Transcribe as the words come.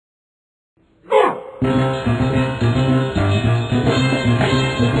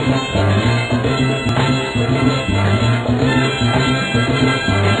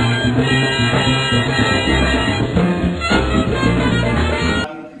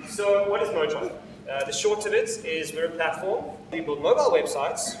Motribe? The short of it is we're a platform. We build mobile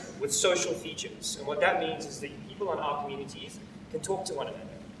websites with social features. And what that means is that people on our communities can talk to one another.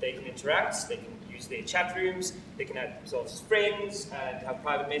 They can interact, they can use their chat rooms, they can add themselves as friends and have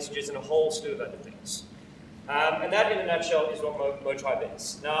private messages and a whole slew of other things. And that in a nutshell is what Motribe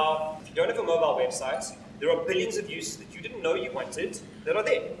is. Now, if you don't have a mobile website, there are billions of users that you didn't know you wanted that are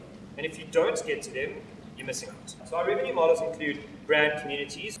there. And if you don't get to them, you're missing out. So our revenue models include brand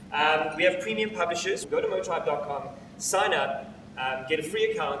communities. We have premium publishers. Go to motribe.com, sign up, get a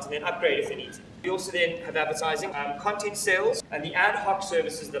free account, and then upgrade if you need to. We also then have advertising, content sales, and the ad hoc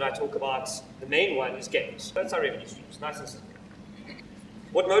services that I talk about. The main one is games. That's our revenue streams, nice and simple.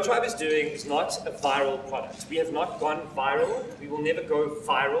 What Motribe is doing is not a viral product. We have not gone viral. We will never go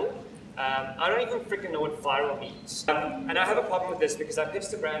viral. I don't even freaking know what viral means. And I have a problem with this because I pitch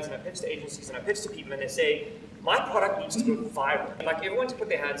to brands and I pitch to agencies and I pitch to people and they say, my product needs to go viral. I'd like everyone to put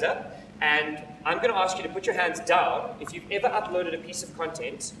their hands up, and I'm going to ask you to put your hands down if you've ever uploaded a piece of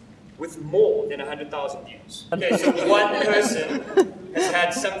content with more than 100,000 views. Okay, so one person has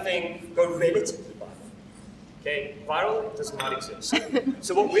had something go relatively viral. Okay, viral does not exist.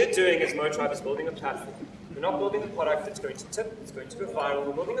 So what we're doing as Motribe is building a platform. We're not building a product that's going to tip, it's going to go viral.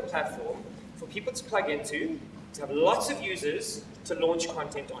 We're building a platform for people to plug into, to have lots of users to launch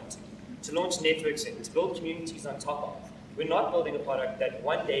content onto, to launch networks in, to build communities on top of. We're not building a product that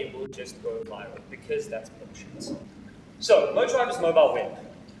one day will just go viral, because that's bullshit. So, Motribe is mobile web.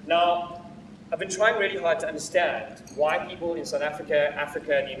 Now, I've been trying really hard to understand why people in South Africa,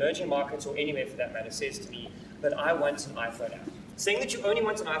 Africa, the emerging markets, or anywhere for that matter, says to me, but I want an iPhone app. Saying that you only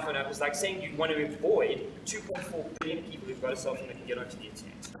want an iPhone app is like saying you want to avoid 2.4 billion people who've got a cell phone that can get onto the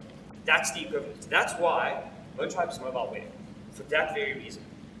internet. That's the equivalent. That's why Motribe is mobile web, for that very reason.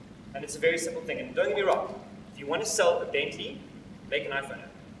 And it's a very simple thing. And don't get me wrong, if you want to sell a Bentley, make an iPhone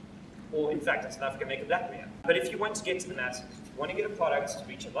app. Or in fact, in South Africa, make a BlackBerry app. But if you want to get to the masses, if you want to get a product to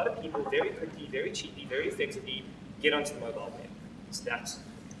reach a lot of people very quickly, very cheaply, very effectively, get onto the mobile web. It's that.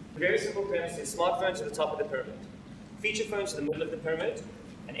 The very simple premise is smartphones at the top of the pyramid. Feature phones are the middle of the pyramid,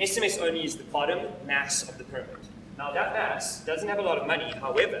 and SMS only is the bottom mass of the pyramid. Now that mass doesn't have a lot of money,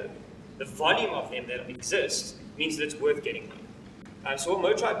 however, the volume of them that exist means that it's worth getting money. So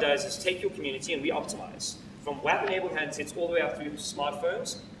what Motribe does is take your community and we optimize from WAP-enabled handsets all the way up through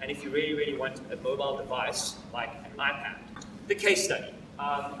smartphones, and if you really, really want a mobile device like an iPad. The case study.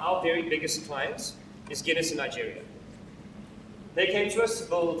 Our very biggest client is Guinness in Nigeria. They came to us to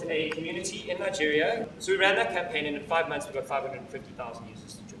build a community in Nigeria. So we ran that campaign, and in 5 months we got 550,000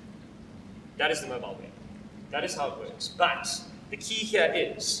 users to join. That is the mobile web. That is how it works. But the key here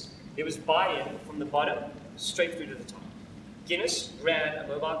is there was buy-in from the bottom straight through to the top. Guinness ran a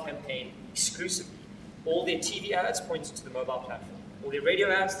mobile campaign exclusively. All their TV ads pointed to the mobile platform. All their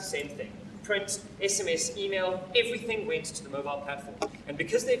radio ads, the same thing. Print, SMS, email, everything went to the mobile platform. And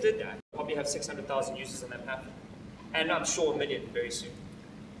because they did that, we probably have 600,000 users on that platform. And I'm sure 1 million very soon.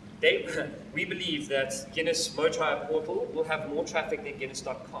 We believe that Guinness Motribe portal will have more traffic than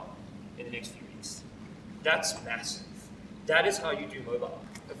Guinness.com in the next few weeks. That's massive. That is how you do mobile.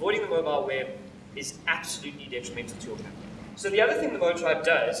 Avoiding the mobile web is absolutely detrimental to your company. So the other thing the Motribe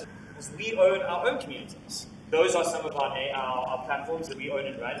does is we own our own communities. Those are some of our platforms that we own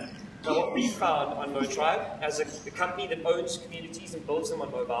and run. Now what we found on Motribe, as a company that owns communities and builds them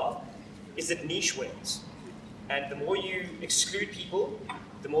on mobile, is that niche wins. And the more you exclude people,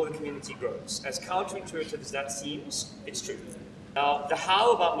 the more the community grows. As counterintuitive as that seems, it's true. Now, the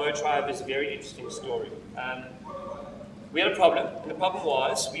how about Motribe is a very interesting story. We had a problem, and the problem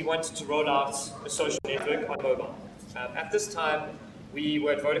was we wanted to roll out a social network on mobile. At this time, we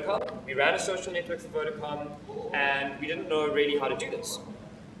were at Vodacom, we ran a social network for Vodacom, and we didn't know really how to do this.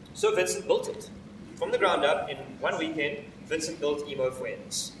 So Vincent built it. From the ground up, in 1 weekend, Vincent built Emo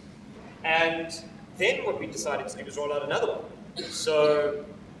Friends. And then what we decided to do was roll out another one. So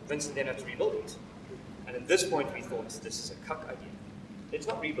Vincent then had to rebuild it. And at this point we thought, this is a cuck idea. Let's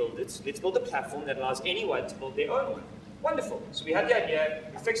not rebuild it, let's build a platform that allows anyone to build their own one. Wonderful. So we had the idea,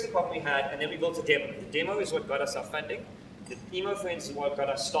 we fixed the problem we had, and then we built a demo. The demo is what got us our funding. The Emo Friends is what got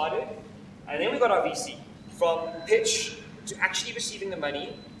us started. And then we got our VC. From pitch to actually receiving the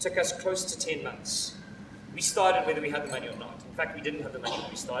money took us close to 10 months. We started whether we had the money or not. In fact, we didn't have the money when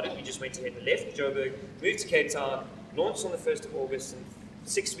we started. We just went ahead and left Joburg, moved to Cape Town, launched on the 1st of August, and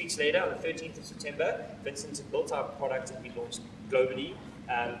 6 weeks later, on the 13th of September, Vincent had built our product and we launched globally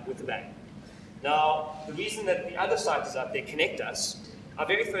with a bang. Now, the reason that the other site is up there, Connect Us, our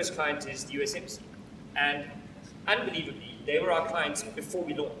very first client is the US Embassy. And unbelievably, they were our clients before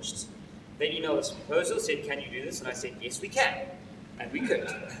we launched. They emailed us a proposal, said, can you do this? And I said, yes, we can. And we could.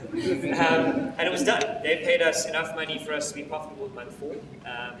 And it was done. They paid us enough money for us to be profitable in month 4.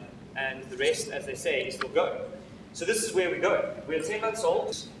 And the rest, as they say, is still going. So this is where we go. We're 10 months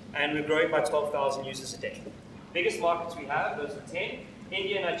old, and we're growing by 12,000 users a day. Biggest markets we have, those are 10.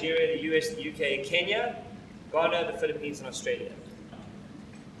 India, Nigeria, the US, the UK, Kenya, Ghana, the Philippines, and Australia.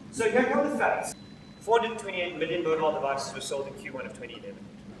 So here come the facts. 428 million mobile devices were sold in Q1 of 2011.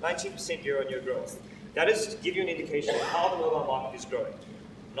 19% year-on-year growth. That is to give you an indication of how the mobile market is growing.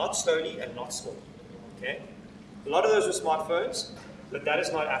 Not slowly and not small. Okay? A lot of those were smartphones, but that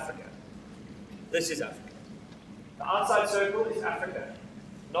is not Africa. This is Africa. The outside circle is Africa.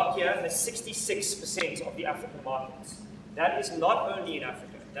 Nokia has 66% of the African market. That is not only in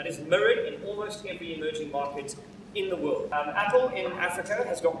Africa. That is mirrored in almost every emerging market in the world. Apple in Africa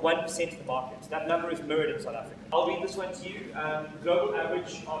has got 1% of the market. That number is mirrored in South Africa. I'll read this one to you. Global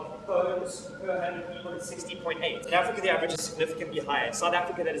average of phones per 100 people is 60.8. In Africa, the average is significantly higher. In South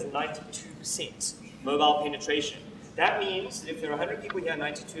Africa, that is 92% mobile penetration. That means that if there are 100 people here,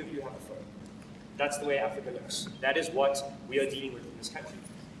 92 of you have a phone. That's the way Africa looks. That is what we are dealing with in this country.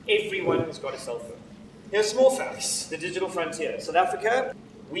 Everyone has got a cell phone. Here are some more facts. The digital frontier. South Africa,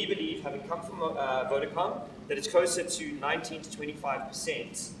 we believe, having come from Vodacom, that it's closer to 19 to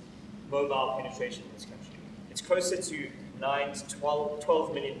 25% mobile penetration in this country. It's closer to 9 to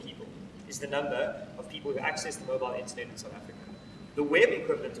 12 million people is the number of people who access the mobile internet in South Africa. The web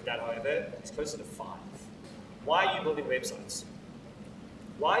equivalent of that, however, is closer to 5. Why are you building websites?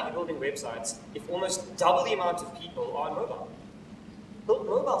 Why are you building websites if almost double the amount of people are on mobile? Build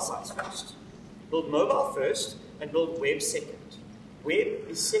mobile sites first. Build mobile first and build web second. Web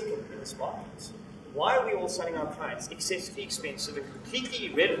is second in this market. Why are we all selling our clients excessively expensive and completely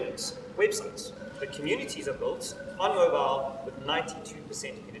irrelevant websites? The communities are built on mobile with 92%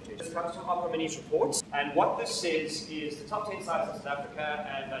 penetration. This comes from Opera Mini's report, and what this says is the top 10 sites in South Africa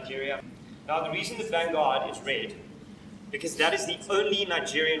and Nigeria. Now, the reason that Vanguard is red, because that is the only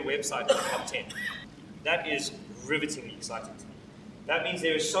Nigerian website in the top 10. That is rivetingly exciting to me. That means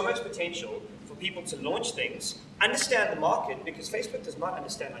there is so much potential for people to launch things, understand the market, because Facebook does not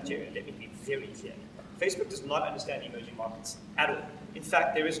understand Nigeria. Let me be very clear. Facebook does not understand emerging markets at all. In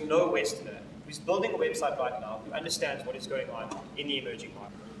fact, there is no Westerner who's building a website right now who understands what is going on in the emerging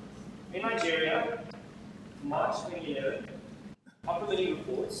market. In Nigeria, March 2011, Opera Mini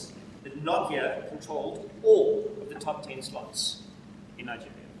reports that Nokia controlled all of the top 10 slots in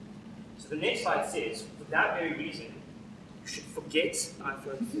Nigeria. So the next slide says, for that very reason, you should forget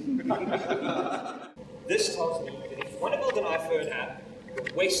iPhone. This tells me that if you want to build an iPhone app,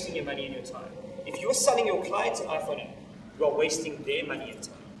 you're wasting your money and your time. If you're selling your clients an iPhone app, you are wasting their money and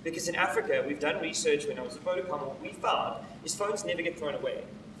time. Because in Africa, we've done research when I was at Vodacom, what we found is phones never get thrown away.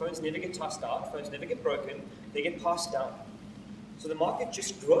 Phones never get tossed out, phones never get broken, they get passed down. So the market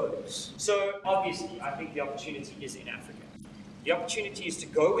just grows. So obviously, I think the opportunity is in Africa. The opportunity is to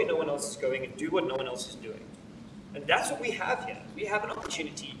go where no one else is going and do what no one else is doing. And that's what we have here. We have an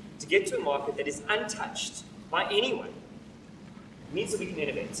opportunity to get to a market that is untouched by anyone. It means that we can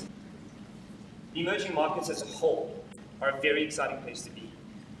innovate. The emerging markets as a whole are a very exciting place to be.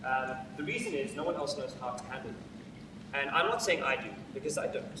 The reason is no one else knows how to handle them. And I'm not saying I do, because I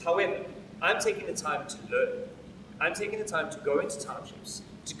don't. However, I'm taking the time to learn. I'm taking the time to go into townships,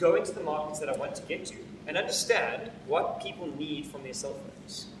 to go into the markets that I want to get to, and understand what people need from their cell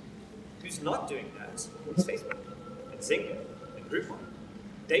phones. Who's not doing that? It's Facebook, and Zynga, and Groupon.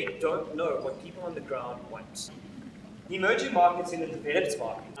 They don't know what people on the ground want. The emerging markets in the developed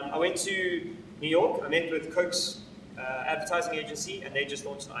market. I went to New York, I met with Coke's advertising agency, and they just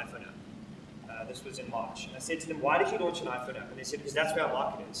launched an iPhone app. This was in March. And I said to them, why did you launch an iPhone app? And they said, because that's where our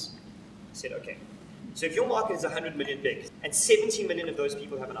market is. I said, okay. So if your market is 100 million big, and 70 million of those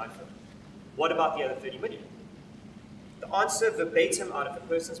people have an iPhone, what about the other 30 million? The answer verbatim out of the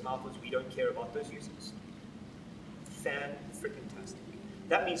person's mouth was, we don't care about those users. Fan-freaking-tastic.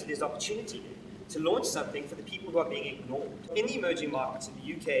 That means that there's opportunity there to launch something for the people who are being ignored. In the emerging markets, in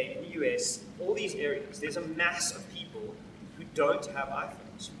the UK, in the US, all these areas, there's a mass of people who don't have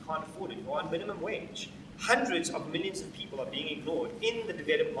iPhones, who can't afford it, who are on minimum wage. Hundreds of millions of people are being ignored in the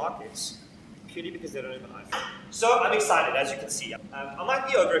developed markets purely because they don't have an iPhone. So I'm excited, as you can see. I might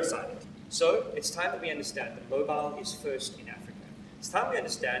be overexcited. So it's time that we understand that mobile is first in Africa. It's time we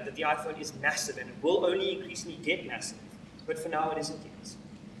understand that the iPhone is massive and it will only increasingly get massive. But for now, it isn't yet.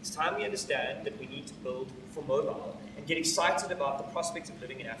 It's time we understand that we need to build for mobile and get excited about the prospects of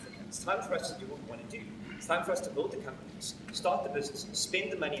living in Africa. It's time for us to do what we want to do. It's time for us to build the companies, start the businesses,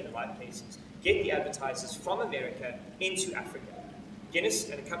 spend the money in the right places, get the advertisers from America into Africa. Guinness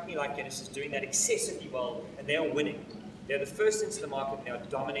and a company like Guinness is doing that excessively well, and they are winning. They're the first into the market and they are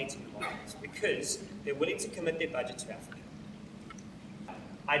dominating the market because they're willing to commit their budget to Africa.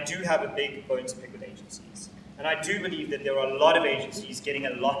 I do have a big bone to pick with agencies. And I do believe that there are a lot of agencies getting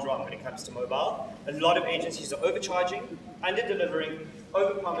a lot wrong when it comes to mobile. A lot of agencies are overcharging, under-delivering,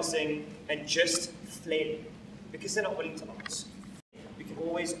 over-promising, and just flailing because they're not willing to ask. We can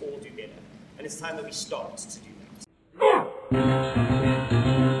always all do better. And it's time that we start to do